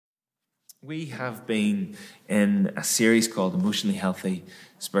We have been in a series called Emotionally Healthy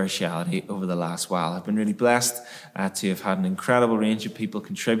Spirituality over the last while. I've been really blessed to have had an incredible range of people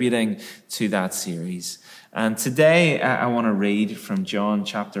contributing to that series. And today I want to read from John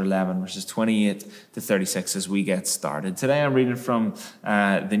chapter 11, verses 28 to 36 as we get started. Today I'm reading from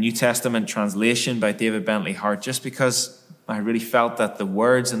the New Testament translation by David Bentley Hart, just because I really felt that the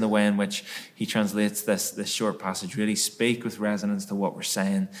words and the way in which he translates this short passage really speak with resonance to what we're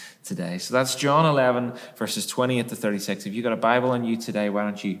saying today. So that's John 11, verses 28 to 36. If you've got a Bible on you today, why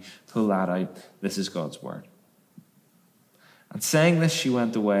don't you pull that out? This is God's word. And saying this, she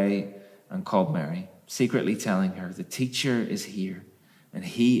went away and called Mary, secretly telling her, "The teacher is here, and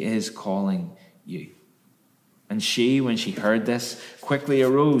he is calling you." And she, when she heard this, quickly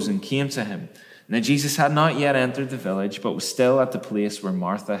arose and came to him. Now Jesus had not yet entered the village, but was still at the place where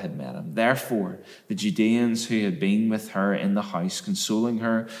Martha had met him. Therefore, the Judeans who had been with her in the house, consoling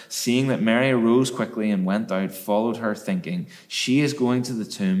her, seeing that Mary arose quickly and went out, followed her, thinking, "She is going to the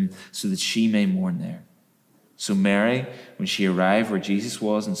tomb so that she may mourn there." So Mary, when she arrived where Jesus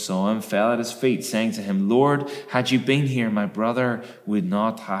was and saw him, fell at his feet, saying to him, "Lord, had you been here, my brother would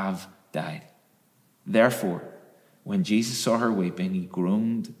not have died." Therefore, when Jesus saw her weeping, he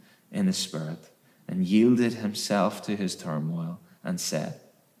groaned in his spirit, and yielded himself to his turmoil, and said,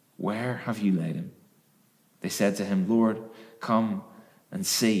 "Where have you laid him?" They said to him, "Lord, come and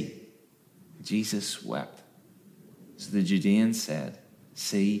see." Jesus wept. So the Judeans said,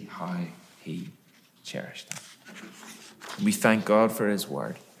 "See how he cherished him." We thank God for his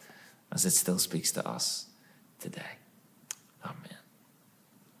word, as it still speaks to us today. Amen.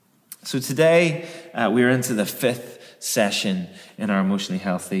 So today, we're into the fifth session in our Emotionally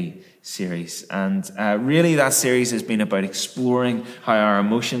Healthy series. And really that series has been about exploring how our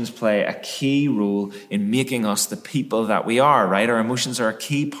emotions play a key role in making us the people that we are, right? Our emotions are a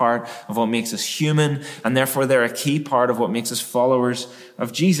key part of what makes us human, and therefore they're a key part of what makes us followers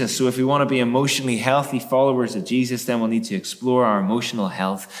of Jesus. So if we want to be emotionally healthy followers of Jesus, then we'll need to explore our emotional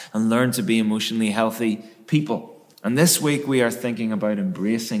health and learn to be emotionally healthy people. And this week we are thinking about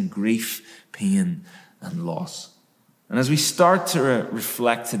embracing grief, pain, and loss. And as we start to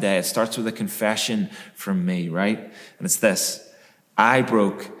reflect today, it starts with a confession from me, right? And it's this: I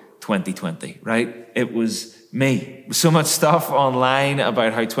broke 2020, right? It was me. So much stuff online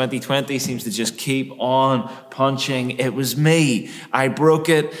about how 2020 seems to just keep on punching. It was me. I broke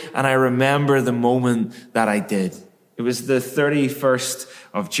it, and I remember the moment that I did. It was the 31st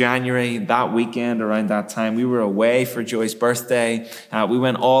of January, that weekend, around that time. We were away for Joy's birthday. We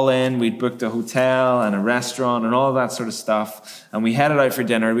went all in. We'd booked a hotel and a restaurant and all that sort of stuff. And we headed out for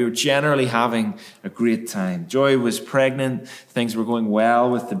dinner. We were generally having a great time. Joy was pregnant. Things were going well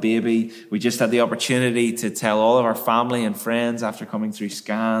with the baby. We just had the opportunity to tell all of our family and friends after coming through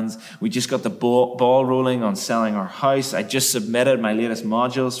scans. We just got the ball rolling on selling our house. I just submitted my latest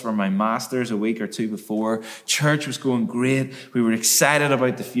modules for my master's a week or two before. Church was going great. We were excited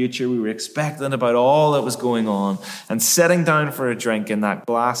about the future. We were expectant about all that was going on. And sitting down for a drink in that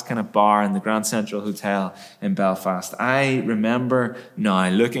glass kind of bar in the Grand Central Hotel in Belfast, I remember now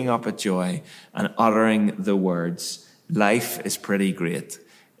looking up at Joy and uttering the words, "Life is pretty great,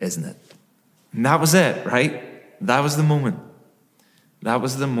 isn't it?" And that was it, right? That was the moment. That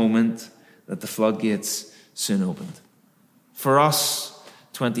was the moment that the floodgates soon opened. For us,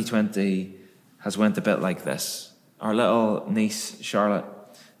 2020 has went a bit like this. Our little niece, Charlotte,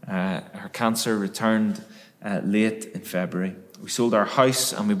 her cancer returned late in February. We sold our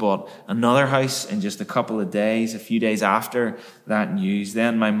house and we bought another house in just a couple of days, a few days after that news.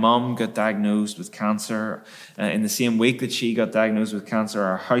 Then my mum got diagnosed with cancer. In the same week that she got diagnosed with cancer,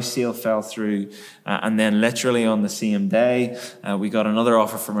 our house sale fell through. And then literally on the same day, we got another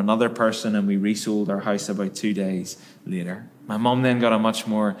offer from another person and we resold our house about 2 days later. My mum then got a much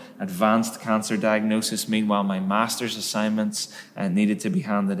more advanced cancer diagnosis. Meanwhile, my master's assignments needed to be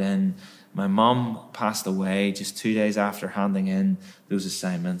handed in. My mum passed away just 2 days after handing in those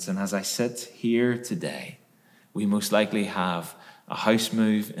assignments. And as I sit here today, we most likely have a house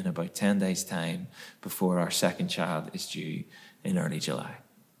move in about 10 days' time before our second child is due in early July.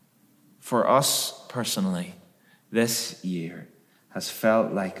 For us personally, this year has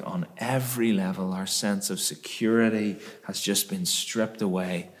felt like on every level our sense of security has just been stripped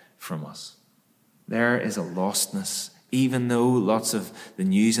away from us. There is a lostness. Even though lots of the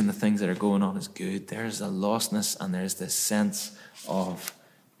news and the things that are going on is good, there's a lostness and there's this sense of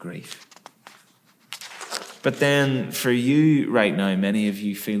grief. But then for you right now, many of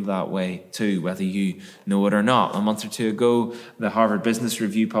you feel that way too, whether you know it or not. A month or two ago, the Harvard Business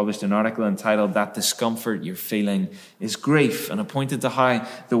Review published an article entitled "That Discomfort You're Feeling is Grief," and it pointed to how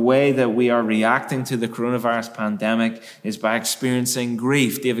the way that we are reacting to the coronavirus pandemic is by experiencing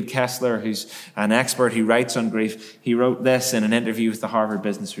grief. David Kessler, who's an expert who writes on grief, he wrote this in an interview with the Harvard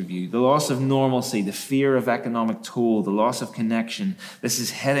Business Review: "The loss of normalcy, the fear of economic toll, the loss of connection, this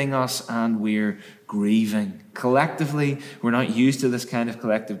is hitting us and we're grieving. Collectively, we're not used to this kind of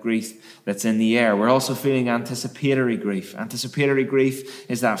collective grief that's in the air. We're also feeling anticipatory grief. Anticipatory grief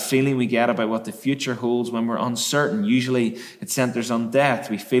is that feeling we get about what the future holds when we're uncertain. Usually, it centers on death.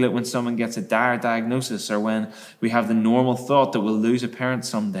 We feel it when someone gets a dire diagnosis or when we have the normal thought that we'll lose a parent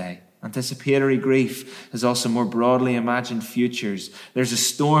someday. Anticipatory grief is also more broadly imagined futures. There's a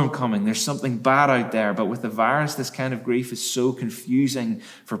storm coming. There's something bad out there. But with the virus, this kind of grief is so confusing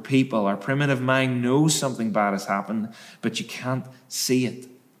for people. Our primitive mind knows something bad has happened, but you can't see it.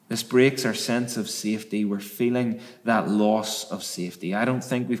 This breaks our sense of safety. We're feeling that loss of safety. I don't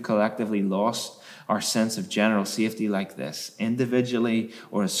think we've collectively lost our sense of general safety like this. Individually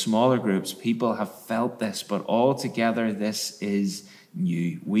or as smaller groups, people have felt this, but all together, this is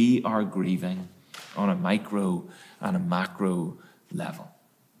new. We are grieving on a micro and a macro level.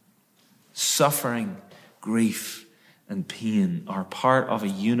 Suffering, grief, and pain are part of a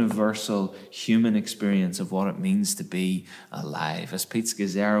universal human experience of what it means to be alive. As Pete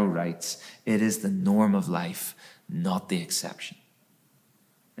Scazzero writes, it is the norm of life, not the exception.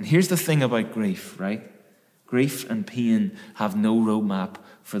 And here's the thing about grief, right? Grief and pain have no roadmap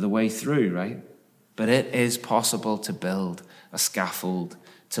for the way through, right? But it is possible to build a scaffold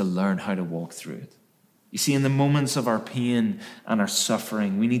to learn how to walk through it. You see, in the moments of our pain and our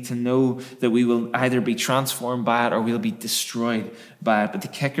suffering, we need to know that we will either be transformed by it or we'll be destroyed by it. But the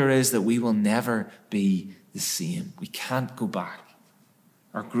kicker is that we will never be the same. We can't go back.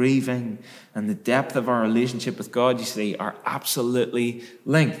 Our grieving and the depth of our relationship with God, you see, are absolutely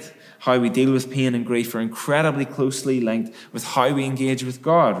linked. How we deal with pain and grief are incredibly closely linked with how we engage with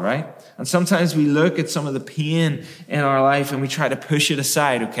God, right? And sometimes we look at some of the pain in our life and we try to push it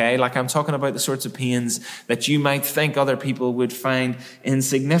aside, okay? Like I'm talking about the sorts of pains that you might think other people would find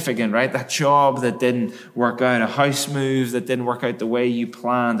insignificant, right? That job that didn't work out, a house move that didn't work out the way you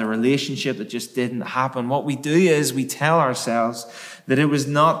planned, a relationship that just didn't happen. What we do is we tell ourselves that it was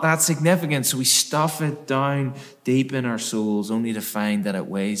not that significant, so we stuff it down deep in our souls only to find that it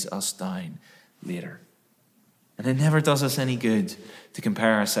weighs us down later. And it never does us any good to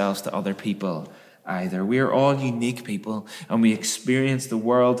compare ourselves to other people either. We are all unique people and we experience the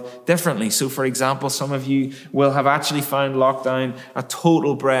world differently. So, for example, some of you will have actually found lockdown a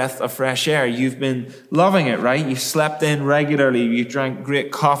total breath of fresh air. You've been loving it, right? You've slept in regularly. You've drank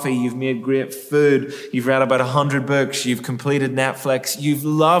great coffee. You've made great food. You've read about 100 books. You've completed Netflix. You've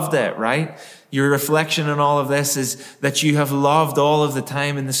loved it, right? Your reflection on all of this is that you have loved all of the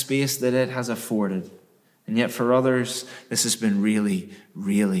time and the space that it has afforded. And yet for others, this has been really,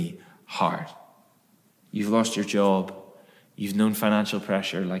 really hard. You've lost your job. You've known financial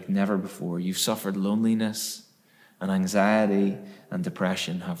pressure like never before. You've suffered loneliness and anxiety and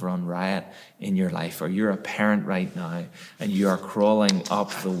depression have run riot in your life. Or you're a parent right now and you are crawling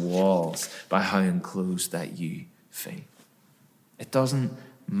up the walls by how enclosed that you feel. It doesn't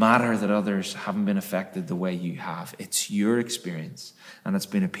matter that others haven't been affected the way you have. It's your experience and it's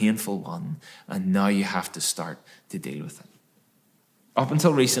been a painful one. And now you have to start to deal with it. Up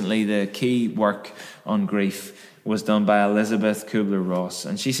until recently, the key work on grief was done by Elizabeth Kubler-Ross,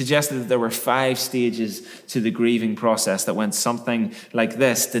 and she suggested that there were 5 stages to the grieving process that went something like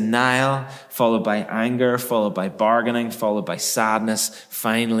this: denial, followed by anger, followed by bargaining, followed by sadness,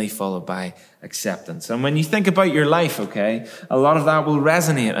 finally followed by acceptance. And when you think about your life, okay, a lot of that will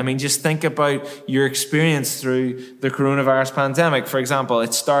resonate. I mean, just think about your experience through the coronavirus pandemic. For example,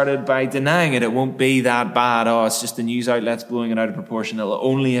 it started by denying it. It won't be that bad. Oh, it's just the news outlets blowing it out of proportion. It'll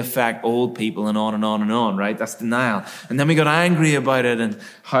only affect old people and on and on and on, right? That's denial. And then we got angry about it and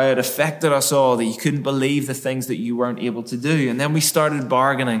how it affected us all, that you couldn't believe the things that you weren't able to do. And then we started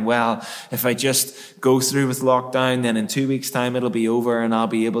bargaining. Well, if I just go through with lockdown, then in 2 weeks' time it'll be over and I'll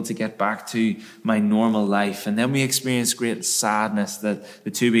be able to get back to my normal life. And then we experience great sadness that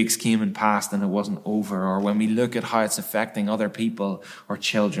the 2 weeks came and passed and it wasn't over. Or when we look at how it's affecting other people or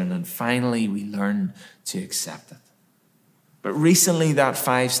children, and finally we learn to accept it. But recently that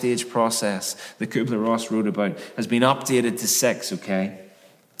 5-stage process that Kubler-Ross wrote about has been updated to 6, okay?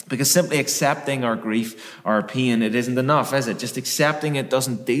 Because simply accepting our grief or our pain, it isn't enough, is it? Just accepting it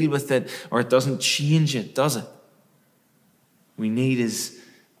doesn't deal with it or it doesn't change it, does it? We need is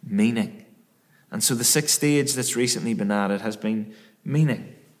meaning. And so the sixth stage that's recently been added has been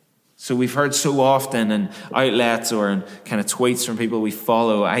meaning. So we've heard so often in outlets or in kind of tweets from people we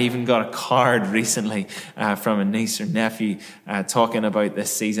follow. I even got a card recently from a niece or nephew talking about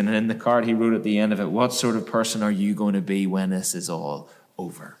this season. And in the card he wrote at the end of it, what sort of person are you going to be when this is all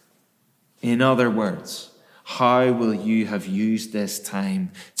over? In other words, how will you have used this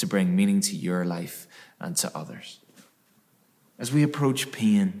time to bring meaning to your life and to others? As we approach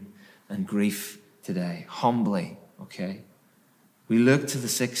pain and grief today, humbly, okay? We look to the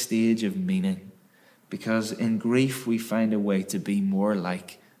sixth stage of meaning because in grief we find a way to be more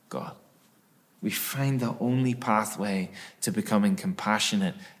like God. We find the only pathway to becoming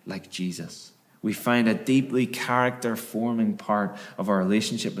compassionate like Jesus. We find a deeply character-forming part of our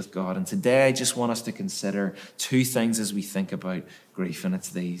relationship with God. And today I just want us to consider two things as we think about grief, and it's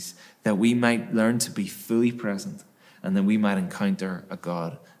these: that we might learn to be fully present, and that we might encounter a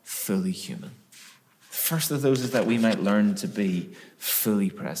God fully human. The first of those is that we might learn to be fully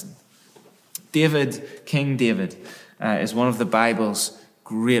present. King David, is one of the Bible's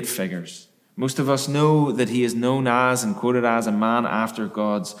great figures. Most of us know that he is known as and quoted as a man after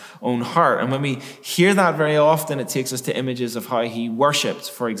God's own heart. And when we hear that very often, it takes us to images of how he worshipped,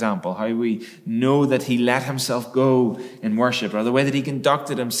 for example, how we know that he let himself go in worship, or the way that he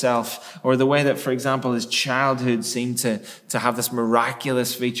conducted himself, or the way that, for example, his childhood seemed to have this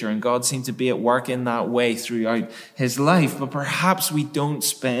miraculous feature, and God seemed to be at work in that way throughout his life. But perhaps we don't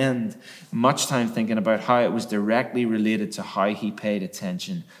spend much time thinking about how it was directly related to how he paid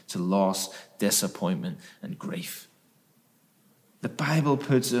attention to loss, disappointment, and grief. The Bible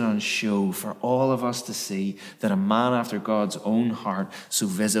puts it on show for all of us to see that a man after God's own heart so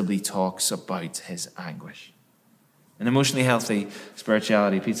visibly talks about his anguish. In Emotionally Healthy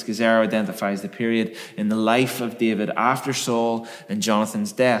Spirituality, Pete Scazzero identifies the period in the life of David after Saul and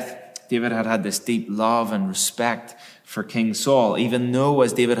Jonathan's death. David had had this deep love and respect for King Saul, even though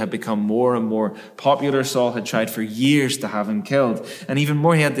as David had become more and more popular, Saul had tried for years to have him killed. And even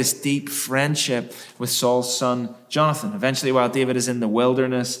more, he had this deep friendship with Saul's son, Jonathan. Eventually, while David is in the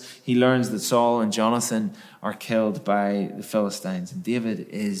wilderness, he learns that Saul and Jonathan are killed by the Philistines, and David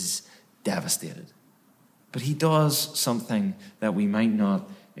is devastated. But he does something that we might not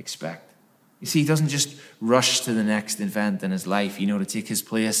expect. You see, he doesn't just rush to the next event in his life, to take his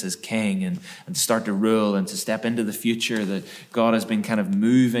place as king and to start to rule and to step into the future that God has been kind of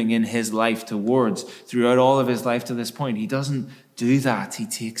moving in his life towards throughout all of his life to this point. He doesn't do that. He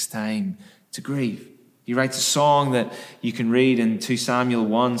takes time to grieve. He writes a song that you can read in 2 Samuel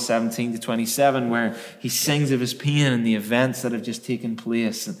 1, 17 to 27, where he sings of his pain and the events that have just taken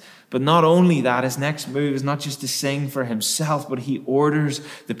place. But not only that, his next move is not just to sing for himself, but he orders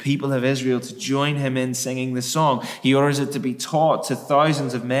the people of Israel to join him in singing the song. He orders it to be taught to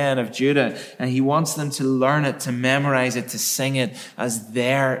thousands of men of Judah, and he wants them to learn it, to memorize it, to sing it as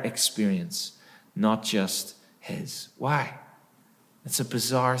their experience, not just his. Why? It's a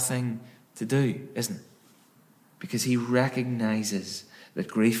bizarre thing to do, isn't it? Because he recognizes that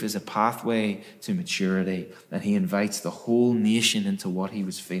grief is a pathway to maturity, and he invites the whole nation into what he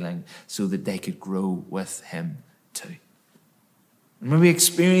was feeling so that they could grow with him too. And when we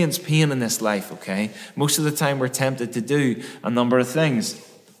experience pain in this life, okay, most of the time we're tempted to do a number of things.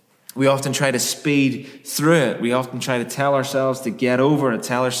 We often try to speed through it. We often try to tell ourselves to get over it,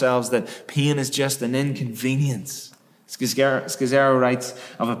 tell ourselves that pain is just an inconvenience. Scazzero writes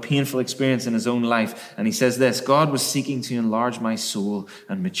of a painful experience in his own life, and he says this: God was seeking to enlarge my soul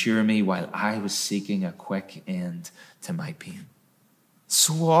and mature me while I was seeking a quick end to my pain.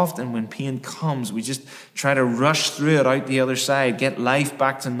 So often when pain comes, we just try to rush through it out the other side, get life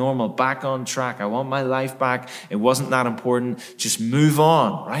back to normal, back on track. I want my life back. It wasn't that important. Just move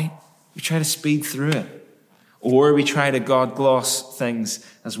on, right? We try to speed through it. Or we try to God gloss things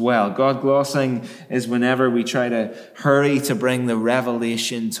as well. God glossing is whenever we try to hurry to bring the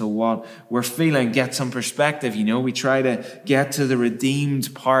revelation to what we're feeling, get some perspective. We try to get to the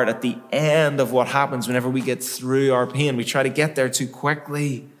redeemed part at the end of what happens whenever we get through our pain. We try to get there too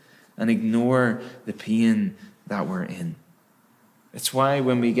quickly and ignore the pain that we're in. It's why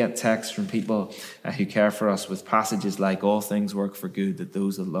when we get texts from people who care for us with passages like all things work for good, that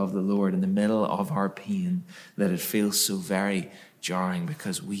those that love the Lord, in the middle of our pain, that it feels so very jarring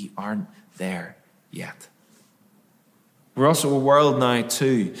because we aren't there yet. We're also a world now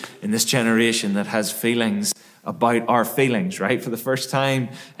too in this generation that has feelings about our feelings, right? For the first time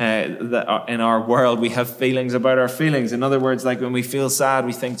in our world, we have feelings about our feelings. In other words, like when we feel sad,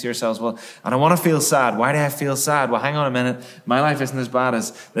 we think to ourselves, well, I don't want to feel sad. Why do I feel sad? Well, hang on a minute. My life isn't as bad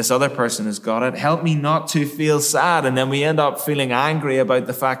as this other person has got it. Help me not to feel sad. And then we end up feeling angry about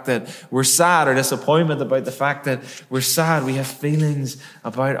the fact that we're sad, or disappointment about the fact that we're sad. We have feelings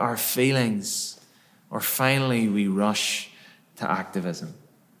about our feelings. Or finally, we rush to activism,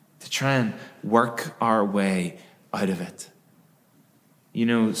 to try and work our way out of it. You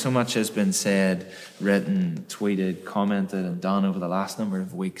know, so much has been said, written, tweeted, commented, and done over the last number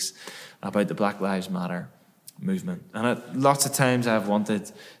of weeks about the Black Lives Matter movement. And lots of times I've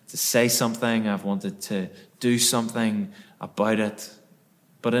wanted to say something, I've wanted to do something about it.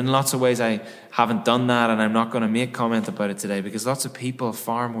 But in lots of ways I haven't done that, and I'm not going to make comment about it today because lots of people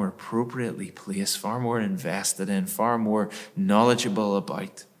far more appropriately placed, far more invested in, far more knowledgeable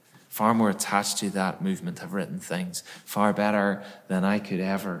about, far more attached to that movement have written things far better than I could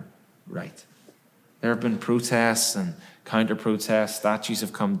ever write. There have been protests and counter-protests. Statues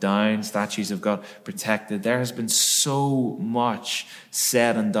have come down. Statues have got protected. There has been so much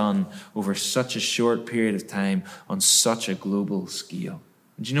said and done over such a short period of time on such a global scale.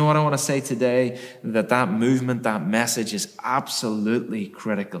 Do you know what I want to say today? That movement, that message is absolutely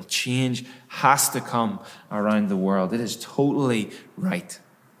critical. Change has to come around the world. It is totally right.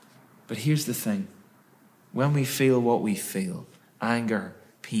 But here's the thing. When we feel what we feel, anger,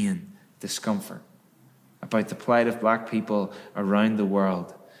 pain, discomfort, about the plight of black people around the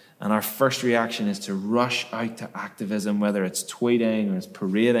world, and our first reaction is to rush out to activism, whether it's tweeting or it's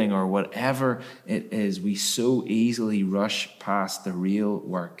parading or whatever it is, we so easily rush past the real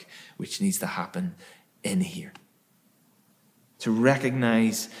work which needs to happen in here. To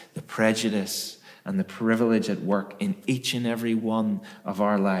recognize the prejudice and the privilege at work in each and every one of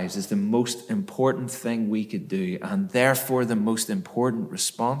our lives is the most important thing we could do, and therefore the most important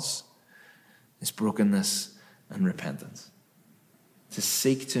response is brokenness and repentance. To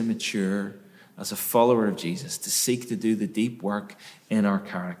seek to mature as a follower of Jesus, to seek to do the deep work in our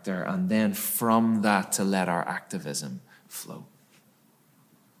character, and then from that to let our activism flow.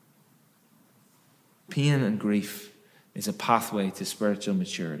 Pain and grief is a pathway to spiritual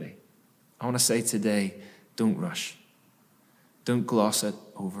maturity. I want to say today, don't rush. Don't gloss it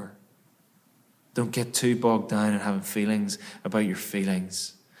over. Don't get too bogged down in having feelings about your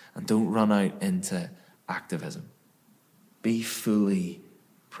feelings, and don't run out into activism. Be fully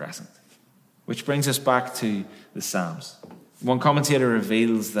present. Which brings us back to the Psalms. One commentator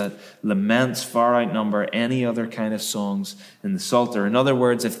reveals that laments far outnumber any other kind of songs in the Psalter. In other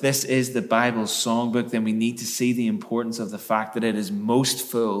words, if this is the Bible's songbook, then we need to see the importance of the fact that it is most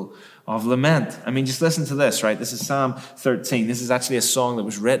full of lament. I mean, just listen to this, right? This is Psalm 13. This is actually a song that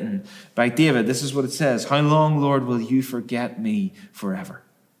was written by David. This is what it says. How long, Lord, will you forget me forever?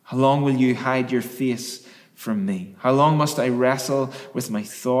 How long will you hide your face from me? How long must I wrestle with my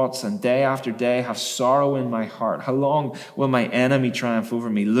thoughts and day after day have sorrow in my heart? How long will my enemy triumph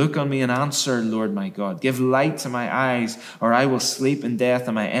over me? Look on me and answer, Lord my God. Give light to my eyes, or I will sleep in death,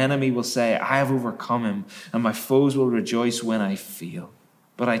 and my enemy will say, I have overcome him, and my foes will rejoice when I fail.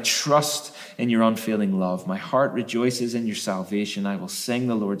 But I trust in your unfailing love. My heart rejoices in your salvation. I will sing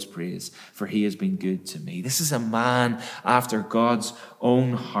the Lord's praise, for he has been good to me. This is a man after God's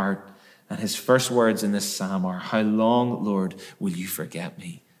own heart. And his first words in this psalm are, how long, Lord, will you forget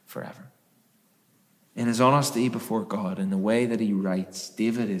me forever? In his honesty before God, in the way that he writes,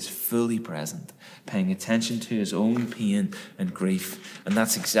 David is fully present, paying attention to his own pain and grief. And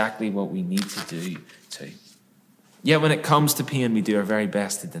that's exactly what we need to do too. Yet when it comes to pain, we do our very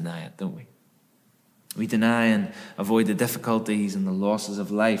best to deny it, don't we? We deny and avoid the difficulties and the losses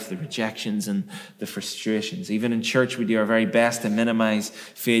of life, the rejections and the frustrations. Even in church, we do our very best to minimize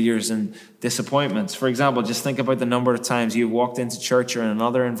failures and disappointments. For example, just think about the number of times you've walked into church or in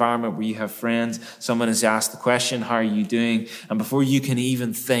another environment where you have friends. Someone has asked the question, how are you doing? And before you can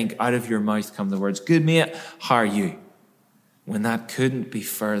even think, out of your mouth come the words, good mate, how are you? When that couldn't be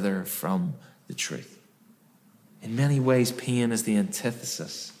further from the truth. In many ways, pain is the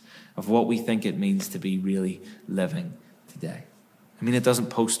antithesis of what we think it means to be really living today. I mean, it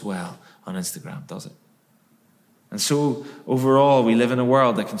doesn't post well on Instagram, does it? And so, overall, we live in a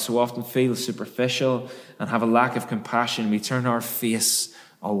world that can so often feel superficial and have a lack of compassion. We turn our face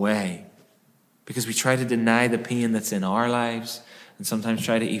away because we try to deny the pain that's in our lives and sometimes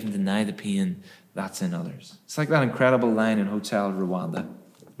try to even deny the pain that's in others. It's like that incredible line in Hotel Rwanda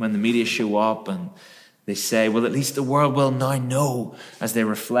when the media show up and they say, well, at least the world will now know, as they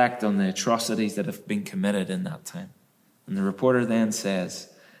reflect on the atrocities that have been committed in that time. And the reporter then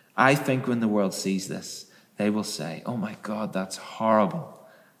says, I think when the world sees this, they will say, oh my God, that's horrible.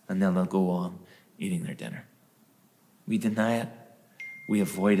 And then they'll go on eating their dinner. We deny it, we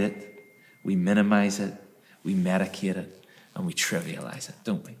avoid it, we minimize it, we medicate it, and we trivialize it,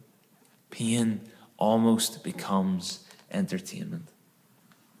 don't we? Pain almost becomes entertainment.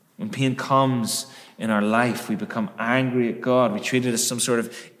 When pain comes in our life, we become angry at God. We treat it as some sort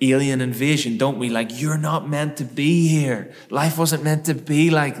of alien invasion, don't we? Like, you're not meant to be here. Life wasn't meant to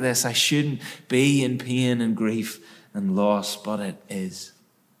be like this. I shouldn't be in pain and grief and loss, but it is.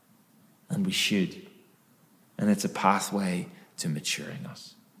 And we should. And it's a pathway to maturing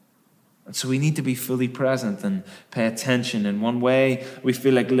us. And so we need to be fully present and pay attention. In one way, we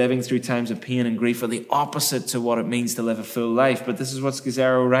feel like living through times of pain and grief are the opposite to what it means to live a full life. But this is what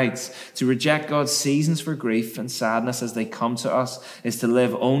Scazzero writes. To reject God's seasons for grief and sadness as they come to us is to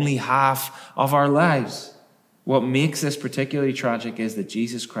live only half of our lives. What makes this particularly tragic is that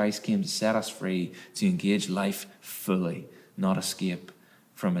Jesus Christ came to set us free to engage life fully, not escape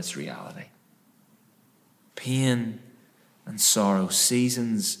from its reality. Pain and sorrow,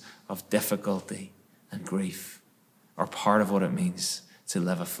 seasons of difficulty and grief, are part of what it means to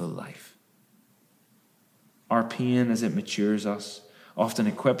live a full life. Our pain, as it matures us, often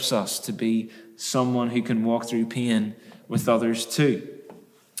equips us to be someone who can walk through pain with others too.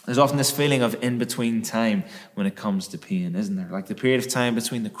 There's often this feeling of in-between time when it comes to pain, isn't there? Like the period of time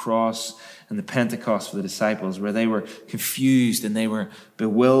between the cross and the Pentecost for the disciples, where they were confused and they were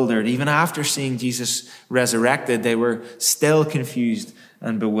bewildered. Even after seeing Jesus resurrected, they were still confused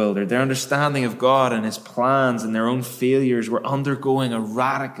and bewildered. Their understanding of God and his plans and their own failures were undergoing a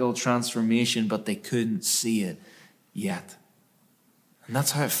radical transformation, but they couldn't see it yet. And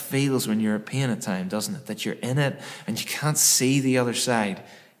that's how it feels when you're at pain at times, doesn't it? That you're in it and you can't see the other side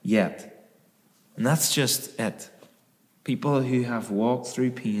yet. And that's just it. People who have walked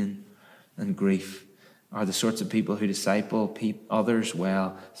through pain and grief are the sorts of people who disciple others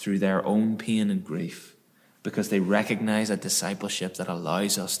well through their own pain and grief, because they recognize a discipleship that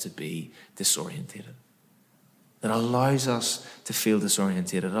allows us to be disorientated, that allows us to feel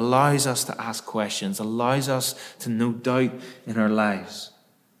disorientated, allows us to ask questions, allows us to know doubt in our lives.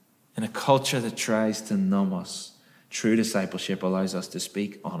 In a culture that tries to numb us, true discipleship allows us to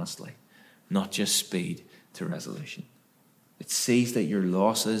speak honestly, not just speed to resolution. It sees that your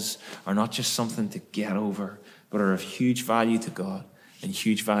losses are not just something to get over, but are of huge value to God and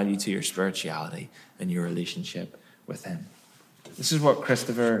huge value to your spirituality and your relationship with him. This is what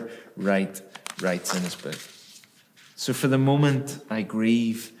Christopher Wright writes in his book. So for the moment, I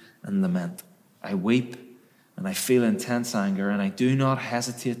grieve and lament. I weep and I feel intense anger, and I do not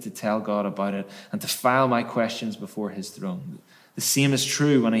hesitate to tell God about it and to file my questions before his throne. The same is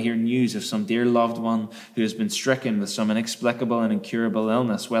true when I hear news of some dear loved one who has been stricken with some inexplicable and incurable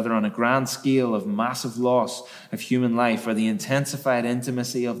illness, whether on a grand scale of massive loss of human life or the intensified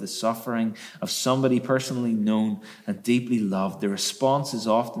intimacy of the suffering of somebody personally known and deeply loved. The response is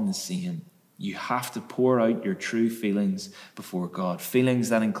often the same. You have to pour out your true feelings before God. Feelings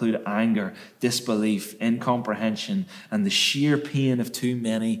that include anger, disbelief, incomprehension, and the sheer pain of too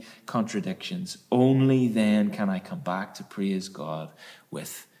many contradictions. Only then can I come back to praise God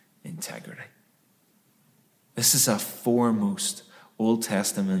with integrity. This is a foremost Old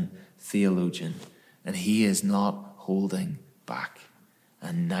Testament theologian, and he is not holding back,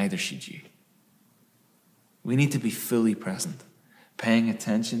 and neither should you. We need to be fully present, paying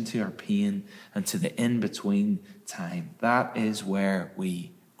attention to our pain and to the in-between time. That is where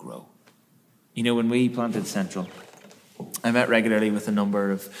we grow. You know, when we planted Central, I met regularly with a number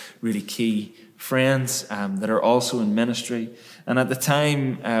of really key friends that are also in ministry. And at the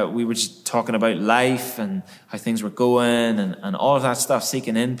time, we were just talking about life and how things were going and all of that stuff,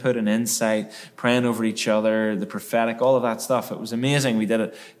 seeking input and insight, praying over each other, the prophetic, all of that stuff. It was amazing. We did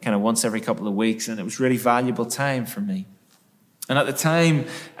it kind of once every couple of weeks, and it was really valuable time for me. And at the time,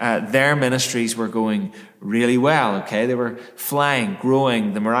 their ministries were going really well, okay? They were flying,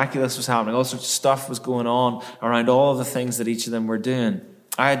 growing, the miraculous was happening, all sorts of stuff was going on around all of the things that each of them were doing.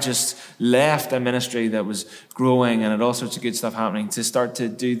 I had just left a ministry that was growing and had all sorts of good stuff happening to start to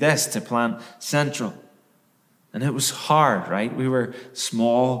do this, to plant Central. And it was hard, right? We were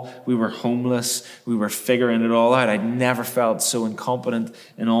small, we were homeless, we were figuring it all out. I'd never felt so incompetent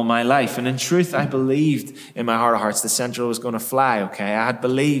in all my life. And in truth, I believed in my heart of hearts the Central was going to fly, okay? I had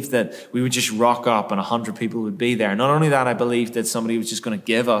believed that we would just rock up and 100 people would be there. Not only that, I believed that somebody was just going to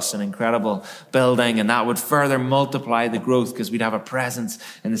give us an incredible building and that would further multiply the growth because we'd have a presence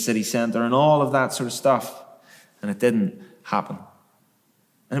in the city centre and all of that sort of stuff. And it didn't happen.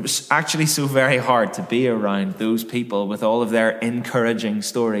 And it was actually so very hard to be around those people with all of their encouraging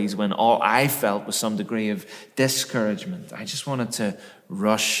stories when all I felt was some degree of discouragement. I just wanted to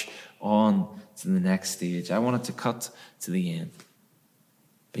rush on to the next stage. I wanted to cut to the end.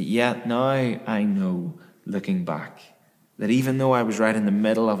 But yet now I know, looking back, that even though I was right in the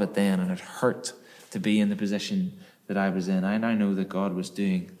middle of it then and it hurt to be in the position that I was in, I now know that God was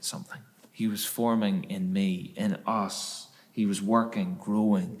doing something. He was forming in me, in us. He was working,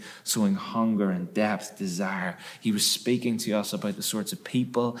 growing, sowing hunger and depth, desire. He was speaking to us about the sorts of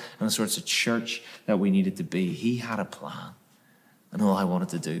people and the sorts of church that we needed to be. He had a plan. And all I wanted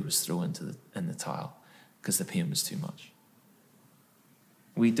to do was throw in the towel because the pain was too much.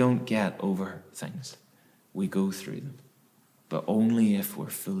 We don't get over things. We go through them. But only if we're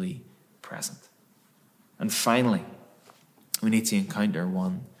fully present. And finally, we need to encounter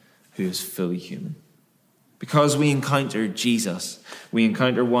one who is fully human. Because we encounter Jesus, we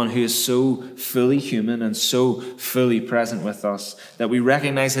encounter one who is so fully human and so fully present with us that we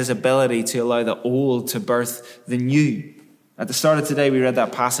recognize his ability to allow the old to birth the new. At the start of today, we read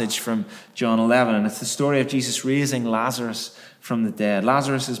that passage from John 11, and it's the story of Jesus raising Lazarus from the dead.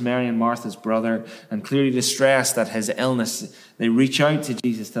 Lazarus is Mary and Martha's brother, and clearly distressed at his illness, they reach out to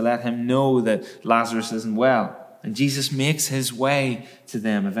Jesus to let him know that Lazarus isn't well. And Jesus makes his way to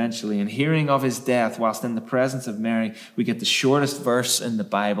them eventually. And hearing of his death whilst in the presence of Mary, we get the shortest verse in the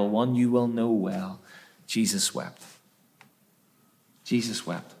Bible, one you will know well. Jesus wept. Jesus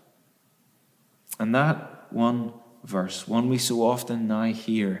wept. And that one verse, one we so often now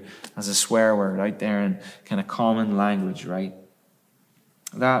hear as a swear word out there in kind of common language, right?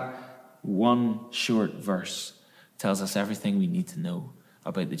 That one short verse tells us everything we need to know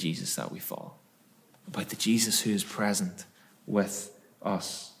about the Jesus that we follow. About the Jesus who is present with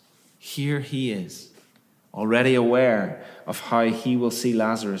us. Here he is, already aware of how he will see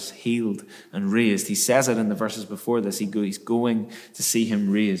Lazarus healed and raised. He says it in the verses before this. He's going to see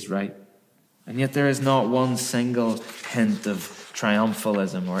him raised, right? And yet there is not one single hint of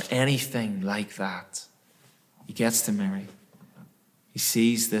triumphalism or anything like that. He gets to Mary. He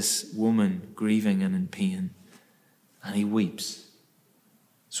sees this woman grieving and in pain, and he weeps.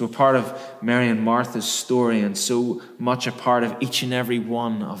 So a part of Mary and Martha's story, and so much a part of each and every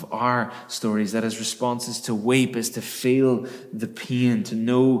one of our stories, that his response is to weep, is to feel the pain, to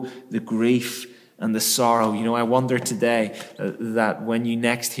know the grief and the sorrow. You know, I wonder today that when you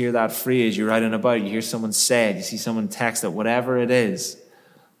next hear that phrase, you're out and about, you hear someone say it, you see someone text it, whatever it is.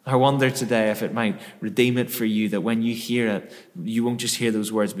 I wonder today if it might redeem it for you, that when you hear it, you won't just hear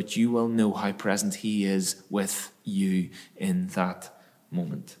those words, but you will know how present he is with you in that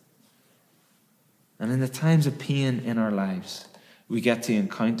moment. And in the times of pain in our lives, we get to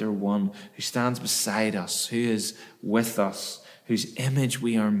encounter one who stands beside us, who is with us, whose image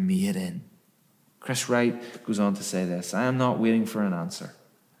we are made in. Chris Wright goes on to say this: I am not waiting for an answer,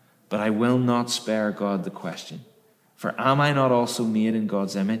 but I will not spare God the question. For am I not also made in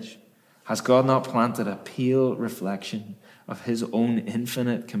God's image? Has God not planted a pale reflection of his own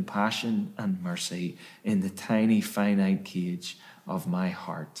infinite compassion and mercy in the tiny finite cage of my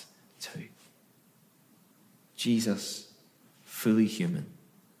heart too? Jesus, fully human,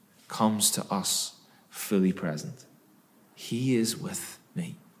 comes to us fully present. He is with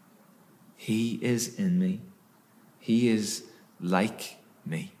me. He is in me. He is like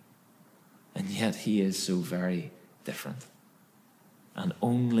me. And yet he is so very different. And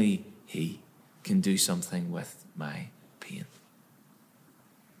only he can do something with my pain.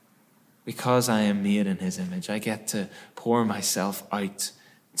 Because I am made in his image, I get to pour myself out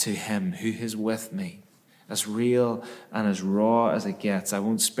to him who is with me. As real and as raw as it gets. I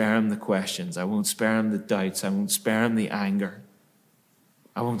won't spare him the questions. I won't spare him the doubts. I won't spare him the anger.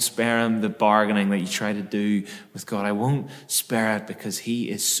 I won't spare him the bargaining that you try to do with God. I won't spare it because he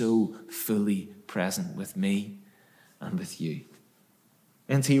is so fully present with me and with you.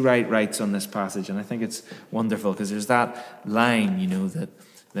 N.T. Wright writes on this passage, and I think it's wonderful because there's that line, you know, that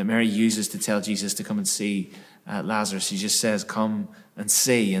Mary uses to tell Jesus to come and see Lazarus. He just says, come and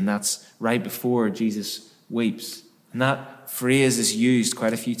see, and that's right before Jesus weeps. And that phrase is used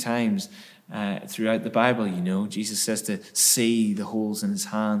quite a few times throughout the Bible, you know. Jesus says to see the holes in his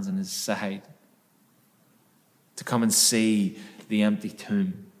hands and his side, to come and see the empty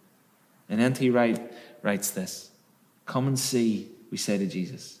tomb. And N.T. Wright writes this: come and see, we say to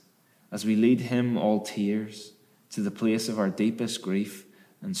Jesus, as we lead him all tears to the place of our deepest grief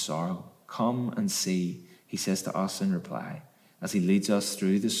and sorrow. Come and see, he says to us in reply, as he leads us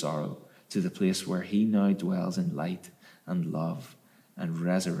through the sorrow to the place where he now dwells in light and love and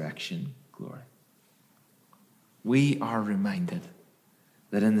resurrection glory. We are reminded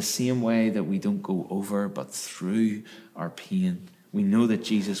That in the same way that we don't go over but through our pain, we know that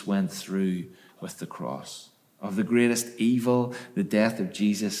Jesus went through with the cross. Of the greatest evil, the death of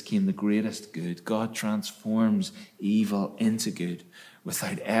Jesus, came the greatest good. God transforms evil into good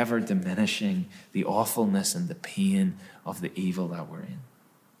without ever diminishing the awfulness and the pain of the evil that we're in.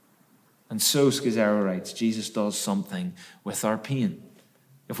 And so, Scazzero writes, Jesus does something with our pain.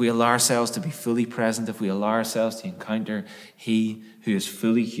 If we allow ourselves to be fully present, if we allow ourselves to encounter He who is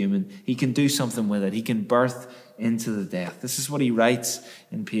fully human, He can do something with it. He can birth into the death. This is what he writes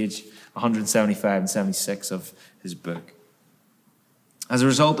in page 175 and 76 of his book. As a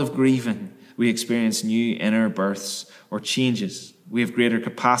result of grieving, we experience new inner births or changes. We have greater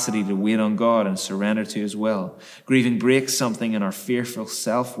capacity to wait on God and surrender to His will. Grieving breaks something in our fearful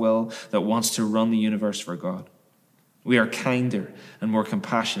self-will that wants to run the universe for God. We are kinder and more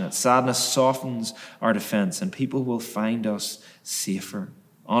compassionate. Sadness softens our defense, and people will find us safer.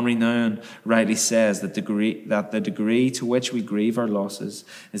 Henri Nouwen rightly says that the degree to which we grieve our losses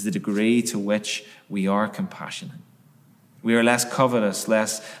is the degree to which we are compassionate. We are less covetous,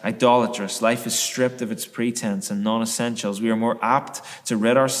 less idolatrous. Life is stripped of its pretense and non-essentials. We are more apt to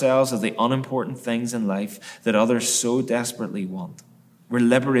rid ourselves of the unimportant things in life that others so desperately want. We're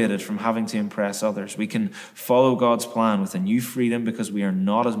liberated from having to impress others. We can follow God's plan with a new freedom because we are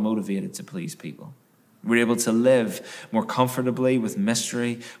not as motivated to please people. We're able to live more comfortably with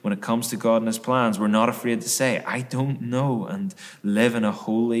mystery when it comes to God and His plans. We're not afraid to say, I don't know, and live in a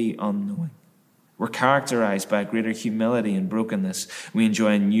holy unknowing. We're characterized by a greater humility and brokenness. We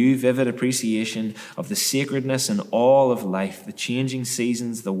enjoy a new, vivid appreciation of the sacredness and all of life, the changing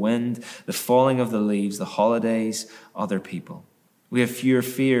seasons, the wind, the falling of the leaves, the holidays, other people. We have fewer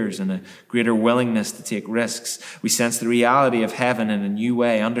fears and a greater willingness to take risks. We sense the reality of heaven in a new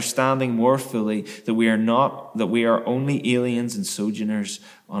way, understanding more fully that we are only aliens and sojourners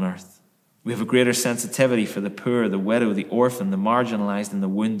on earth. We have a greater sensitivity for the poor, the widow, the orphan, the marginalized, and the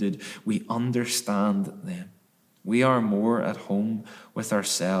wounded. We understand them. We are more at home with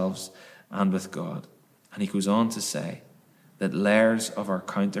ourselves and with God. And he goes on to say that layers of our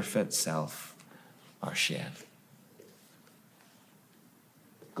counterfeit self are shed.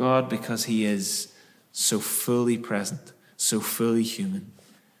 God, because He is so fully present, so fully human,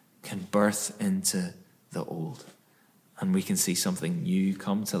 can birth into the old. And we can see something new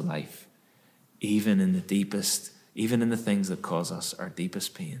come to life, even in the things that cause us our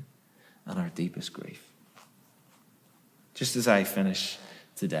deepest pain and our deepest grief. Just as I finish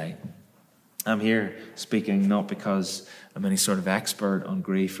today, I'm here speaking not because I'm any sort of expert on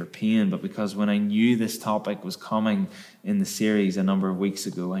grief or pain, but because when I knew this topic was coming in the series a number of weeks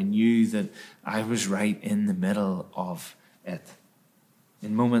ago, I knew that I was right in the middle of it.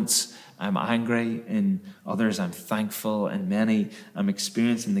 In moments, I'm angry. In others, I'm thankful. In many, I'm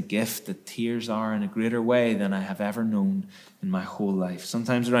experiencing the gift that tears are in a greater way than I have ever known in my whole life.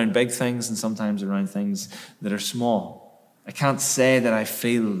 Sometimes around big things and sometimes around things that are small. I can't say that I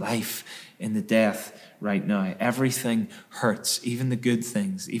feel life in the death right now. Everything hurts, even the good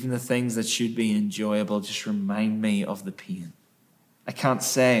things, even the things that should be enjoyable just remind me of the pain. I can't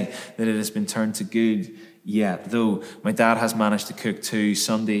say that it has been turned to good yet, though my dad has managed to cook 2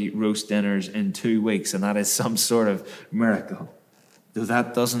 Sunday roast dinners in 2 weeks, and that is some sort of miracle. Though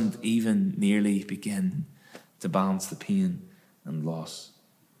that doesn't even nearly begin to balance the pain and loss.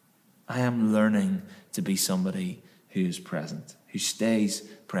 I am learning to be somebody who is present, who stays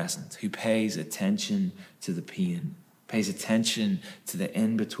present, who pays attention to the pain, pays attention to the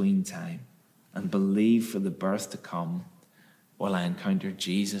in-between time, and believe for the birth to come while I encounter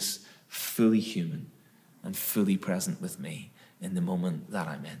Jesus fully human and fully present with me in the moment that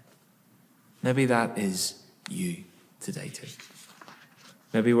I'm in. Maybe that is you today too.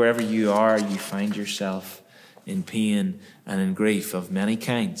 Maybe wherever you are, you find yourself in pain and in grief of many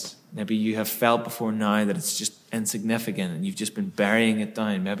kinds. Maybe you have felt before now that it's just insignificant and you've just been burying it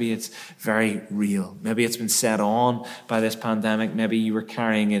down. Maybe it's very real. Maybe it's been set on by this pandemic. Maybe you were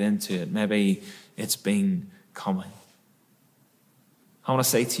carrying it into it. Maybe it's been coming. I want to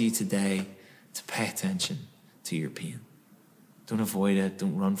say to you today to pay attention to your pain. Don't avoid it.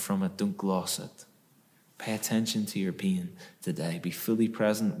 Don't run from it. Don't gloss it. Pay attention to your pain today. Be fully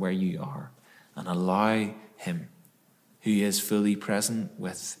present where you are and allow Him, who is fully present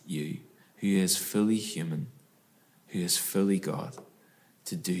with you, who is fully human, who is fully God,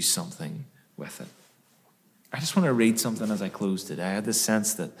 to do something with it. I just want to read something as I close today. I had this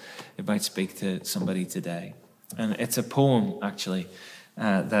sense that it might speak to somebody today. And it's a poem, actually,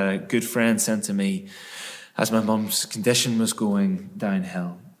 that a good friend sent to me as my mum's condition was going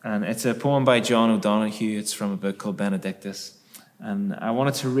downhill. And it's a poem by John O'Donoghue. It's from a book called Benedictus. And I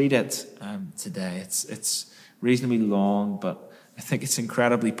wanted to read it today. It's reasonably long, but I think it's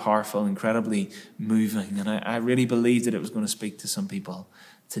incredibly powerful, incredibly moving. And I really believed that it was going to speak to some people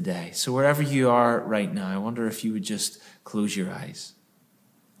today. So wherever you are right now, I wonder if you would just close your eyes.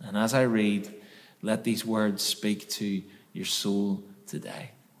 And as I read, let these words speak to your soul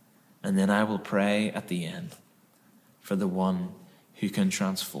today. And then I will pray at the end for the one who can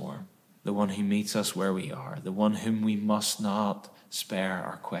transform, the one who meets us where we are, the one whom we must not spare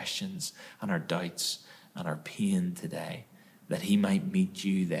our questions and our doubts and our pain today, that he might meet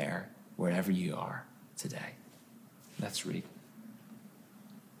you there wherever you are today. Let's read.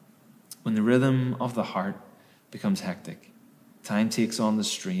 When the rhythm of the heart becomes hectic, time takes on the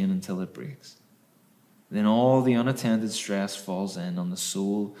strain until it breaks. Then all the unattended stress falls in on the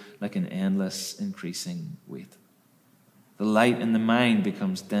soul like an endless increasing weight. The light in the mind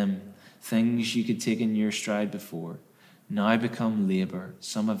becomes dim. Things you could take in your stride before now become labor,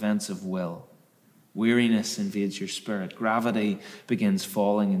 some events of will. Weariness invades your spirit. Gravity begins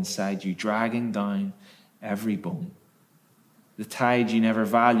falling inside you, dragging down every bone. The tide you never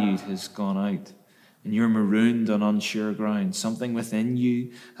valued has gone out, and you're marooned on unsure ground. Something within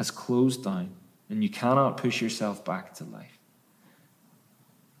you has closed down, and you cannot push yourself back to life.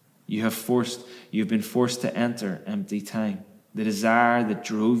 You have been forced to enter empty time. The desire that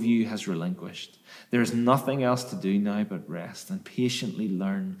drove you has relinquished. There is nothing else to do now but rest and patiently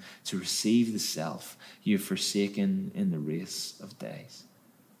learn to receive the self you have forsaken in the race of days.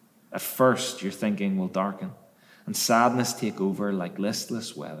 At first, your thinking will darken, and sadness take over like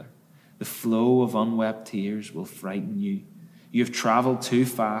listless weather. The flow of unwept tears will frighten you. You have traveled too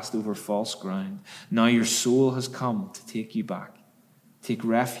fast over false ground. Now your soul has come to take you back. Take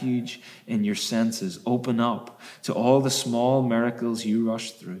refuge in your senses. Open up to all the small miracles you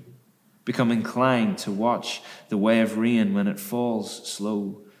rush through. Become inclined to watch the way of rain when it falls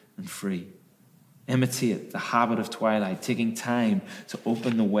slow and free. Imitate the habit of twilight, taking time to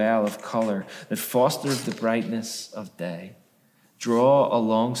open the well of color that fosters the brightness of day. Draw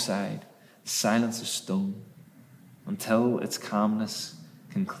alongside the silence of stone until its calmness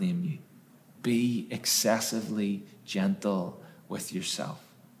can claim you. Be excessively gentle with yourself.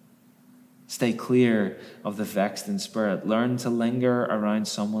 Stay clear of the vexed in spirit. Learn to linger around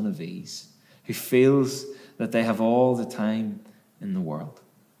someone of ease who feels that they have all the time in the world.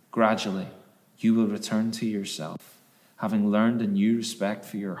 Gradually, you will return to yourself, having learned a new respect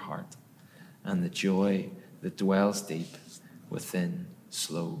for your heart and the joy that dwells deep within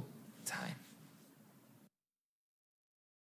slow time.